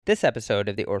This episode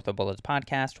of the OrthoBullets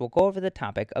podcast will go over the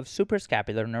topic of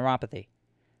suprascapular neuropathy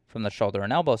from the shoulder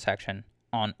and elbow section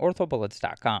on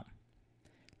orthobullets.com.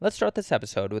 Let's start this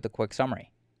episode with a quick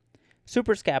summary.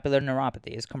 Suprascapular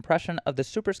neuropathy is compression of the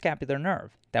suprascapular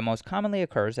nerve that most commonly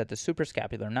occurs at the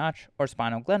suprascapular notch or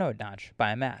spinal glenoid notch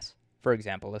by a mass, for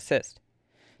example, a cyst.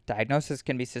 Diagnosis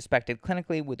can be suspected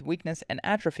clinically with weakness and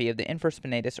atrophy of the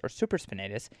infraspinatus or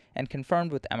supraspinatus and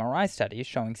confirmed with MRI studies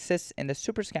showing cysts in the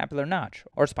suprascapular notch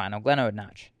or spinal glenoid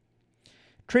notch.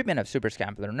 Treatment of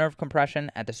suprascapular nerve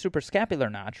compression at the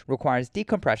suprascapular notch requires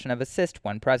decompression of a cyst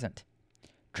when present.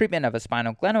 Treatment of a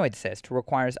spinal glenoid cyst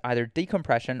requires either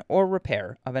decompression or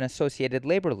repair of an associated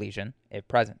labral lesion if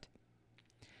present.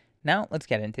 Now let's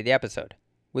get into the episode.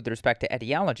 With respect to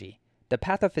etiology, the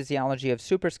pathophysiology of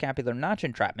suprascapular notch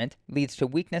entrapment leads to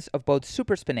weakness of both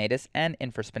supraspinatus and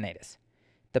infraspinatus.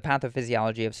 The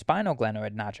pathophysiology of spinal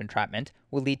glenoid notch entrapment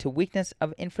will lead to weakness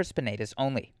of infraspinatus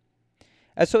only.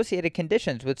 Associated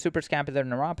conditions with suprascapular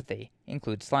neuropathy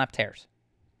include slap tears.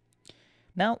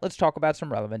 Now let's talk about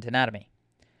some relevant anatomy.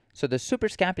 So the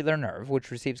suprascapular nerve,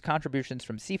 which receives contributions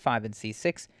from C5 and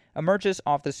C6, emerges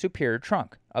off the superior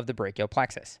trunk of the brachial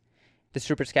plexus. The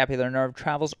suprascapular nerve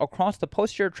travels across the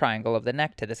posterior triangle of the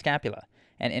neck to the scapula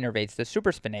and innervates the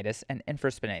supraspinatus and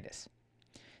infraspinatus.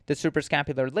 The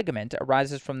suprascapular ligament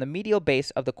arises from the medial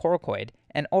base of the coracoid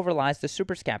and overlies the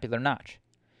suprascapular notch.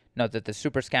 Note that the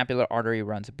suprascapular artery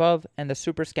runs above and the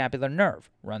suprascapular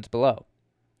nerve runs below.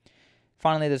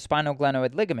 Finally, the spinal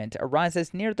glenoid ligament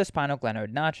arises near the spinal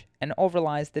glenoid notch and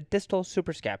overlies the distal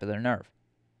suprascapular nerve.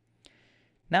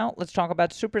 Now let's talk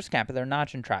about suprascapular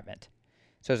notch entrapment.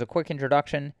 So as a quick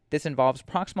introduction, this involves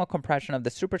proximal compression of the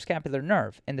suprascapular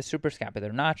nerve in the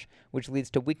suprascapular notch, which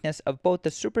leads to weakness of both the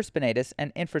supraspinatus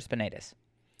and infraspinatus.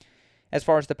 As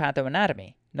far as the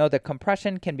pathoanatomy, know that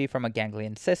compression can be from a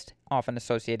ganglion cyst, often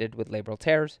associated with labral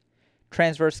tears,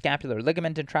 transverse scapular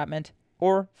ligament entrapment,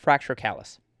 or fracture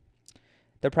callus.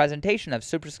 The presentation of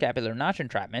suprascapular notch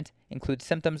entrapment includes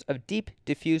symptoms of deep,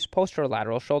 diffuse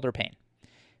posterolateral shoulder pain.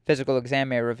 Physical exam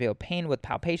may reveal pain with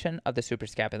palpation of the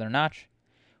suprascapular notch,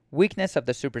 weakness of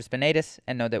the supraspinatus,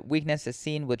 and know that weakness is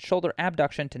seen with shoulder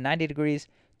abduction to 90 degrees,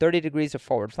 30 degrees of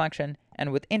forward flexion,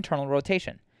 and with internal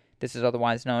rotation. This is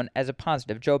otherwise known as a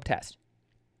positive Job test.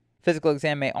 Physical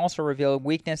exam may also reveal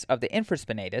weakness of the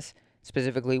infraspinatus,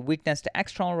 specifically weakness to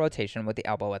external rotation with the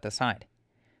elbow at the side.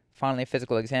 Finally,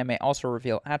 physical exam may also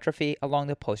reveal atrophy along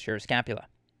the posterior scapula.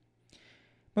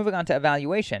 Moving on to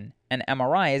evaluation, an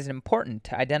MRI is important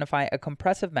to identify a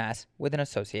compressive mass with an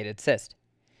associated cyst.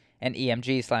 An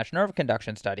EMG/nerve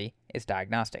conduction study is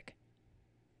diagnostic.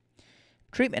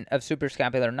 Treatment of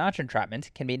suprascapular notch entrapment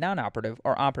can be non-operative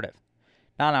or operative.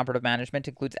 Non-operative management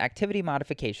includes activity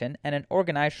modification and an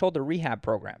organized shoulder rehab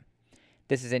program.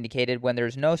 This is indicated when there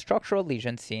is no structural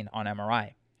lesion seen on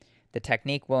MRI. The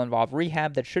technique will involve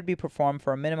rehab that should be performed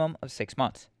for a minimum of 6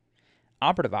 months.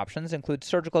 Operative options include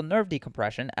surgical nerve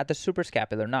decompression at the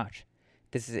suprascapular notch.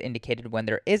 This is indicated when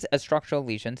there is a structural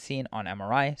lesion seen on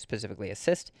MRI, specifically a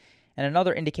cyst, and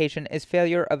another indication is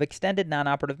failure of extended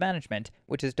non-operative management,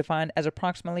 which is defined as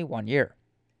approximately 1 year.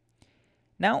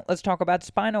 Now let's talk about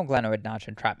spinal glenoid notch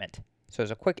entrapment. So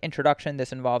as a quick introduction,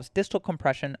 this involves distal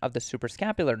compression of the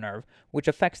suprascapular nerve, which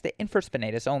affects the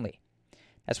infraspinatus only.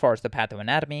 As far as the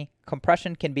pathoanatomy,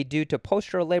 compression can be due to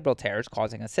posterolabral tears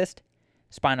causing a cyst,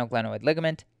 spinal glenoid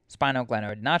ligament, spinal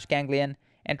glenoid notch ganglion,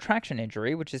 and traction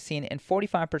injury, which is seen in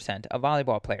 45% of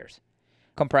volleyball players.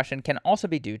 Compression can also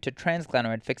be due to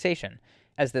transglenoid fixation,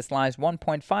 as this lies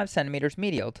 1.5 centimeters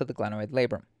medial to the glenoid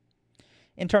labrum.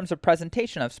 In terms of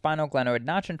presentation of spinal glenoid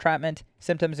notch entrapment,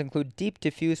 symptoms include deep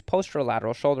diffuse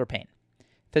posterolateral shoulder pain.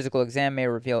 Physical exam may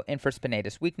reveal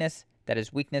infraspinatus weakness, that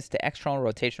is weakness to external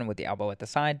rotation with the elbow at the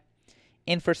side,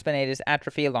 infraspinatus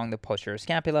atrophy along the posterior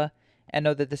scapula, and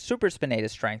know that the supraspinatus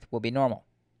strength will be normal.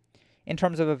 In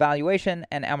terms of evaluation,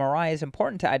 an MRI is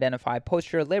important to identify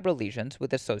posterior labral lesions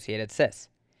with associated cysts.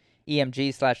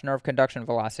 EMG/nerve conduction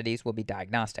velocities will be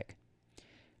diagnostic.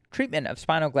 Treatment of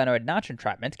spinal glenoid notch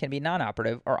entrapment can be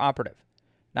non-operative or operative.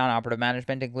 Non-operative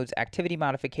management includes activity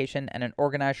modification and an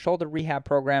organized shoulder rehab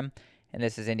program, and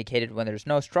this is indicated when there's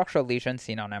no structural lesion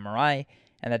seen on MRI,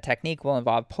 and the technique will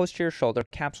involve posterior shoulder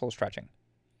capsule stretching.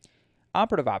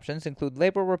 Operative options include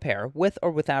labral repair with or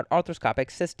without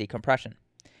arthroscopic cyst decompression.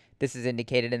 This is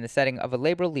indicated in the setting of a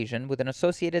labral lesion with an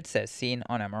associated cyst seen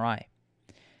on MRI.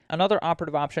 Another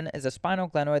operative option is a spinal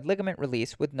glenoid ligament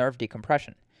release with nerve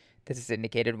decompression. This is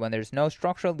indicated when there's no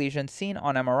structural lesion seen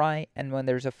on MRI and when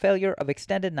there's a failure of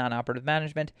extended non-operative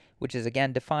management, which is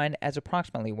again defined as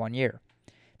approximately 1 year.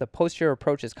 The posterior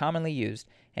approach is commonly used,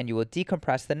 and you will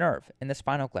decompress the nerve in the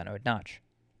spinal glenoid notch.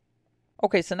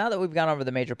 Okay, so now that we've gone over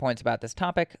the major points about this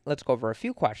topic, let's go over a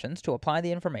few questions to apply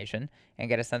the information and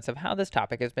get a sense of how this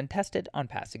topic has been tested on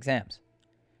past exams.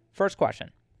 First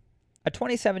question. A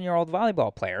 27-year-old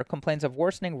volleyball player complains of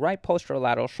worsening right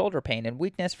posterolateral shoulder pain and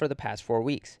weakness for the past 4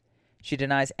 weeks. She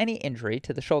denies any injury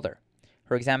to the shoulder.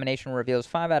 Her examination reveals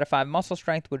 5 out of 5 muscle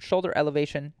strength with shoulder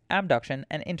elevation, abduction,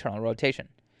 and internal rotation.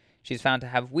 She's found to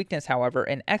have weakness, however,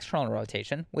 in external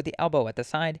rotation with the elbow at the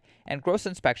side, and gross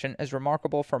inspection is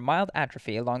remarkable for mild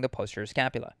atrophy along the posterior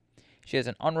scapula. She has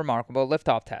an unremarkable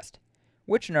lift-off test.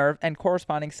 Which nerve and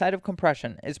corresponding site of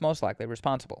compression is most likely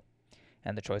responsible?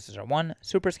 And the choices are 1.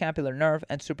 Suprascapular nerve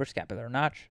and suprascapular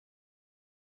notch,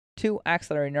 2.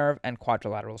 Axillary nerve and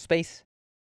quadrilateral space,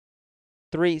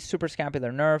 3.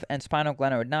 Suprascapular nerve and spinal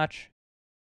glenoid notch,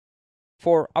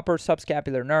 4. Upper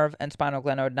subscapular nerve and spinal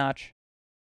glenoid notch,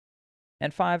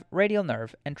 and 5. Radial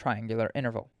nerve and triangular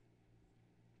interval.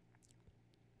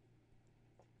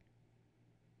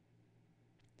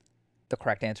 The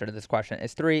correct answer to this question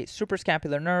is 3.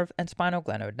 Suprascapular nerve and spinal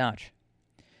glenoid notch.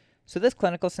 So this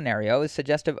clinical scenario is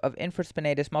suggestive of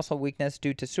infraspinatus muscle weakness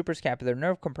due to suprascapular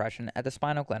nerve compression at the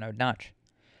spinal glenoid notch.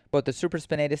 Both the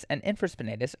supraspinatus and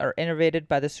infraspinatus are innervated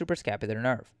by the suprascapular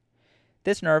nerve.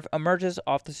 This nerve emerges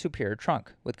off the superior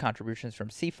trunk, with contributions from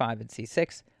C5 and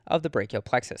C6 of the brachial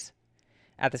plexus.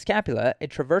 At the scapula, it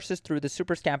traverses through the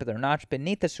suprascapular notch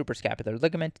beneath the suprascapular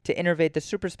ligament to innervate the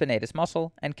supraspinatus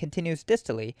muscle and continues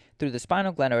distally through the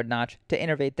spinal glenoid notch to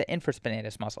innervate the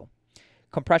infraspinatus muscle.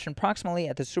 Compression proximally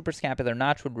at the suprascapular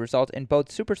notch would result in both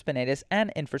supraspinatus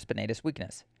and infraspinatus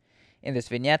weakness. In this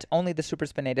vignette, only the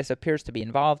supraspinatus appears to be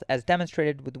involved, as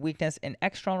demonstrated with weakness in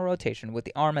external rotation with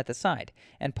the arm at the side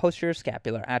and posterior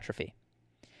scapular atrophy.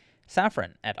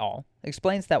 Safran et al.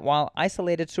 Explains that while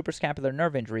isolated suprascapular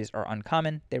nerve injuries are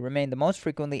uncommon, they remain the most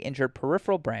frequently injured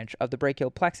peripheral branch of the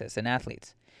brachial plexus in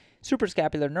athletes.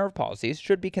 Suprascapular nerve palsies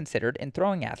should be considered in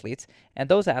throwing athletes and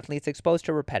those athletes exposed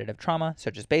to repetitive trauma,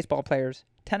 such as baseball players,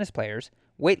 tennis players,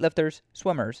 weightlifters,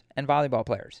 swimmers, and volleyball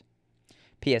players.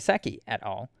 Piasecki et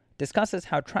al. Discusses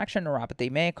how traction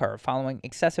neuropathy may occur following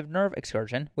excessive nerve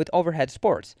excursion with overhead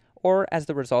sports, or as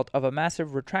the result of a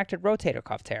massive retracted rotator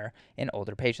cuff tear in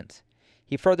older patients.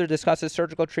 He further discusses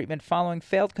surgical treatment following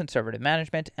failed conservative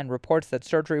management and reports that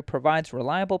surgery provides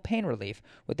reliable pain relief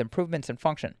with improvements in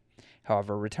function.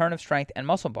 However, return of strength and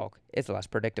muscle bulk is less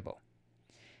predictable.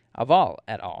 Aval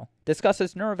et al.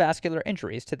 Discusses neurovascular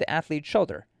injuries to the athlete's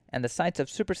shoulder and the sites of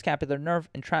suprascapular nerve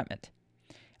entrapment.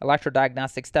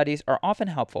 Electrodiagnostic studies are often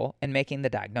helpful in making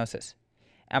the diagnosis.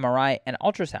 MRI and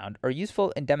ultrasound are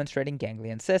useful in demonstrating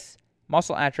ganglion cysts,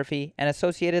 muscle atrophy, and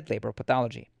associated labral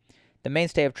pathology. The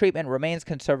mainstay of treatment remains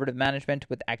conservative management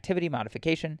with activity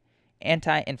modification,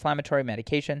 anti-inflammatory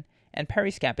medication, and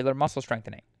periscapular muscle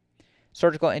strengthening.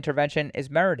 Surgical intervention is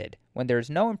merited when there is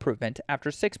no improvement after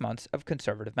 6 months of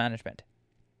conservative management.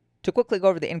 To quickly go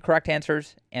over the incorrect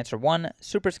answers, answer 1,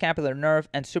 suprascapular nerve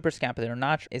and suprascapular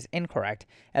notch is incorrect,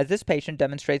 as this patient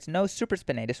demonstrates no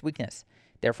supraspinatus weakness.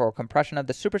 Therefore, compression of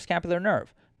the suprascapular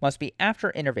nerve must be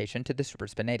after innervation to the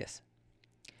supraspinatus.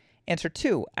 Answer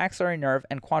 2, axillary nerve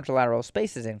and quadrilateral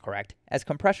space is incorrect, as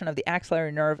compression of the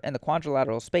axillary nerve and the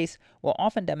quadrilateral space will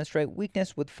often demonstrate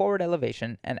weakness with forward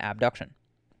elevation and abduction.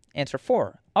 Answer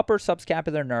 4, upper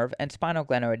subscapular nerve and spinal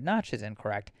glenoid notch is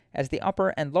incorrect, as the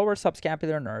upper and lower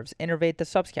subscapular nerves innervate the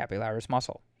subscapularis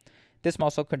muscle. This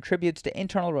muscle contributes to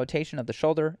internal rotation of the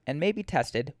shoulder and may be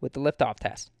tested with the lift-off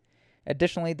test.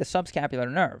 Additionally, the subscapular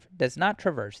nerve does not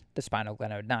traverse the spinal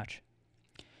glenoid notch.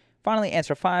 Finally,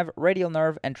 answer 5, radial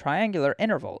nerve and triangular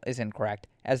interval is incorrect,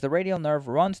 as the radial nerve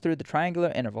runs through the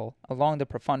triangular interval along the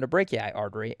profunda brachii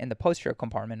artery in the posterior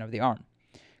compartment of the arm.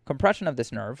 Compression of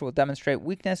this nerve will demonstrate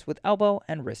weakness with elbow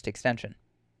and wrist extension.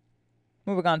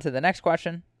 Moving on to the next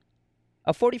question.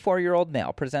 A 44-year-old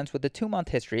male presents with a 2-month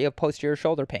history of posterior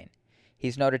shoulder pain.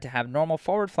 He's noted to have normal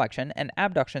forward flexion and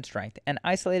abduction strength and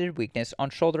isolated weakness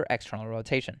on shoulder external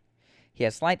rotation. He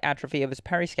has slight atrophy of his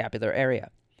periscapular area.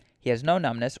 He has no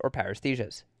numbness or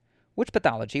paresthesias. Which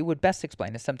pathology would best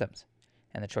explain his symptoms?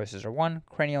 And the choices are 1,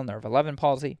 cranial nerve 11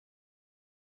 palsy,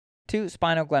 2,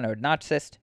 spinal glenoid notch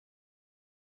cyst,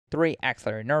 3,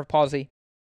 axillary nerve palsy,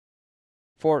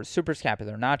 4,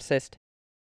 suprascapular notch cyst,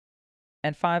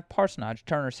 and 5,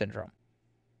 Parsonage-Turner syndrome.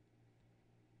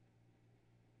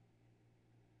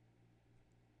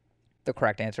 The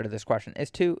correct answer to this question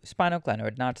is 2, spinal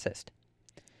glenoid notch cyst.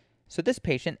 So this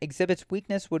patient exhibits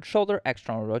weakness with shoulder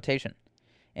external rotation.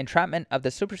 Entrapment of the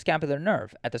suprascapular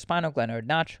nerve at the spinal glenoid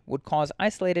notch would cause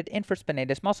isolated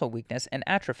infraspinatus muscle weakness and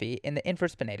atrophy in the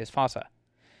infraspinatus fossa.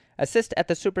 A cyst at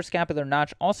the suprascapular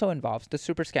notch also involves the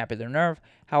suprascapular nerve,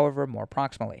 however more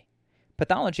proximally.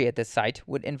 Pathology at this site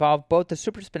would involve both the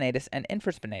supraspinatus and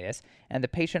infraspinatus, and the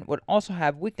patient would also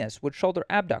have weakness with shoulder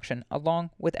abduction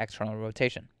along with external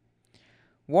rotation.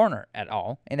 Warner et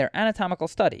al., in their anatomical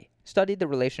study, studied the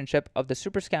relationship of the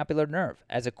suprascapular nerve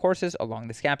as it courses along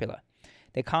the scapula.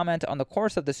 They comment on the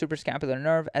course of the suprascapular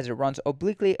nerve as it runs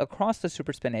obliquely across the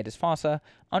supraspinatus fossa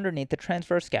underneath the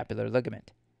transverse scapular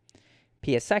ligament.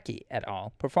 Piasecki et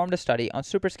al. Performed a study on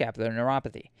suprascapular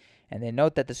neuropathy, and they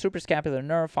note that the suprascapular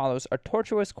nerve follows a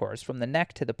tortuous course from the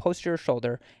neck to the posterior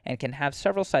shoulder and can have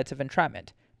several sites of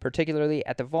entrapment, particularly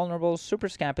at the vulnerable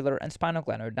suprascapular and spinal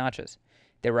glenoid notches.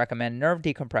 They recommend nerve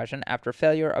decompression after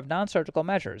failure of non-surgical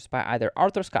measures by either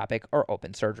arthroscopic or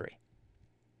open surgery.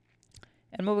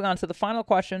 And moving on to the final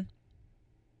question.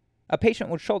 A patient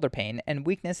with shoulder pain and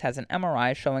weakness has an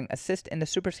MRI showing a cyst in the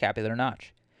suprascapular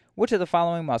notch. Which of the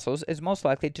following muscles is most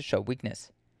likely to show weakness?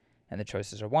 And the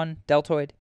choices are 1.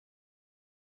 Deltoid,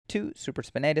 2.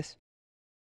 Supraspinatus,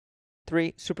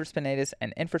 3. Supraspinatus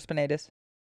and infraspinatus,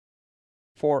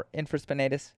 4.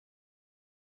 Infraspinatus,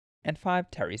 and 5.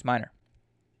 teres minor.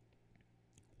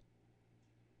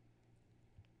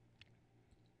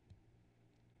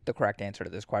 The correct answer to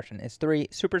this question is 3.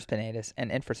 Supraspinatus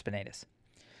and infraspinatus.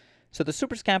 So the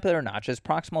suprascapular notch is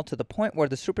proximal to the point where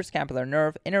the suprascapular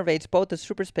nerve innervates both the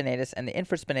supraspinatus and the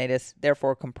infraspinatus,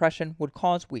 therefore compression would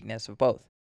cause weakness of both.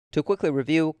 To quickly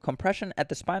review, compression at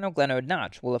the spinal glenoid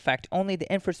notch will affect only the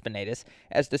infraspinatus,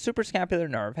 as the suprascapular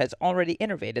nerve has already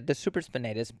innervated the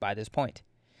supraspinatus by this point.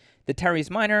 The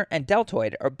teres minor and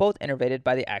deltoid are both innervated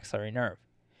by the axillary nerve.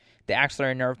 The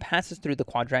axillary nerve passes through the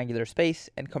quadrangular space,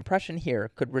 and compression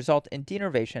here could result in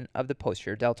denervation of the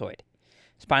posterior deltoid.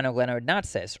 Spinal glenoid knot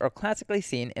cysts are classically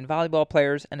seen in volleyball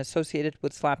players and associated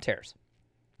with slap tears.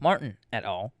 Martin et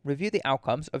al. Reviewed the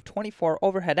outcomes of 24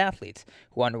 overhead athletes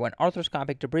who underwent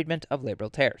arthroscopic debridement of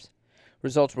labral tears.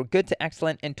 Results were good to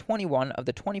excellent in 21 of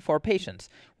the 24 patients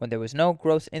when there was no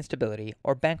gross instability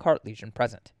or Bankart lesion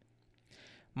present.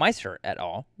 Meister et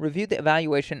al. Reviewed the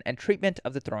evaluation and treatment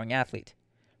of the throwing athlete.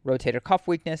 Rotator cuff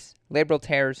weakness, labral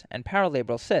tears, and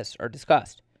paralabral cysts are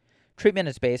discussed. Treatment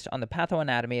is based on the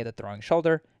pathoanatomy of the throwing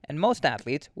shoulder, and most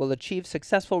athletes will achieve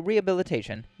successful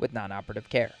rehabilitation with non-operative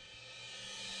care.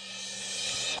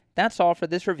 That's all for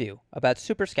this review about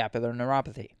suprascapular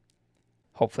neuropathy.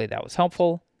 Hopefully that was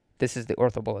helpful. This is the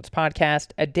OrthoBullets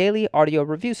podcast, a daily audio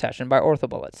review session by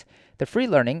OrthoBullets, the free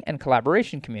learning and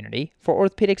collaboration community for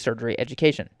orthopedic surgery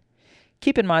education.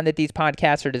 Keep in mind that these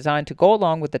podcasts are designed to go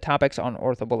along with the topics on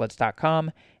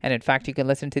orthobullets.com, and in fact you can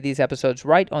listen to these episodes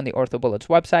right on the OrthoBullets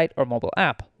website or mobile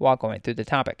app while going through the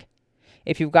topic.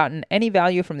 If you've gotten any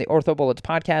value from the OrthoBullets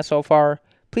podcast so far,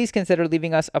 please consider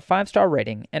leaving us a 5-star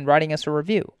rating and writing us a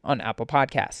review on Apple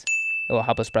Podcasts. It will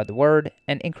help us spread the word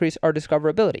and increase our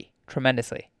discoverability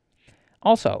tremendously.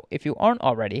 Also, if you aren't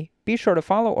already, be sure to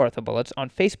follow OrthoBullets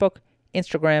on Facebook,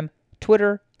 Instagram,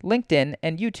 Twitter, LinkedIn,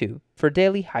 and YouTube for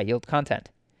daily high-yield content.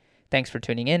 Thanks for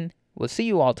tuning in. We'll see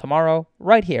you all tomorrow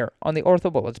right here on the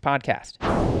OrthoBullets podcast.